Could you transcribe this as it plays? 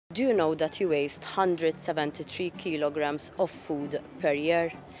Do you know that you waste 173 kilograms of food per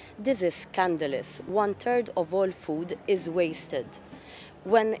year? This is scandalous. 1/3 of all food is wasted.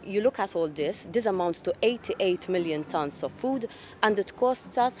 When you look at all this amounts to 88 million tons of food, and it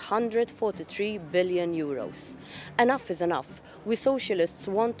costs us 143 billion euros. Enough is enough. We socialists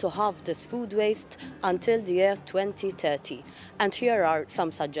want to halve this food waste until the year 2030. And here are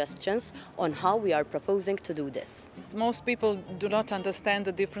some suggestions on how we are proposing to do this. Most people do not understand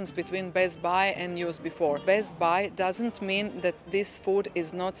the difference between best buy and use before. Best buy doesn't mean that this food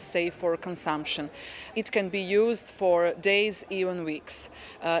is not safe for consumption. It can be used for days, even weeks.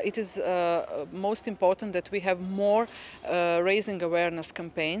 It is most important that we have more raising awareness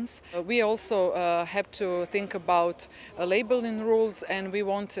campaigns. We also have to think about labeling rules, and we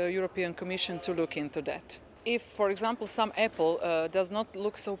want the European Commission to look into that. If, for example, some apple does not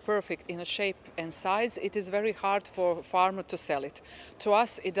look so perfect in a shape and size, it is very hard for a farmer to sell it. To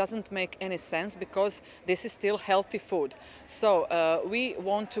us, it doesn't make any sense because this is still healthy food. So we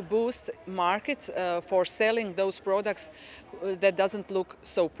want to boost markets for selling those products that doesn't look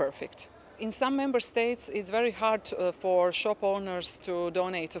so perfect. In some member states, it's very hard for shop owners to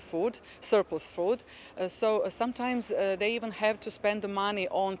donate food, surplus food. So sometimes they even have to spend the money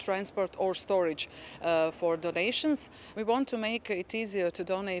on transport or storage for donations. We want to make it easier to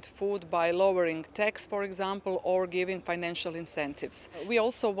donate food by lowering tax, for example, or giving financial incentives. We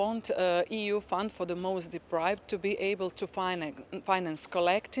also want EU fund for the most deprived to be able to finance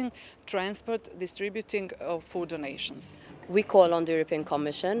collecting, transport, distributing of food donations. We call on the European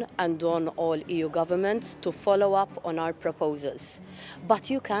Commission and on all EU governments to follow up on our proposals. But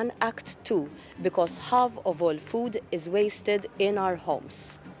you can act too, because half of all food is wasted in our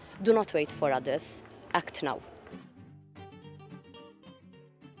homes. Do not wait for others. Act now.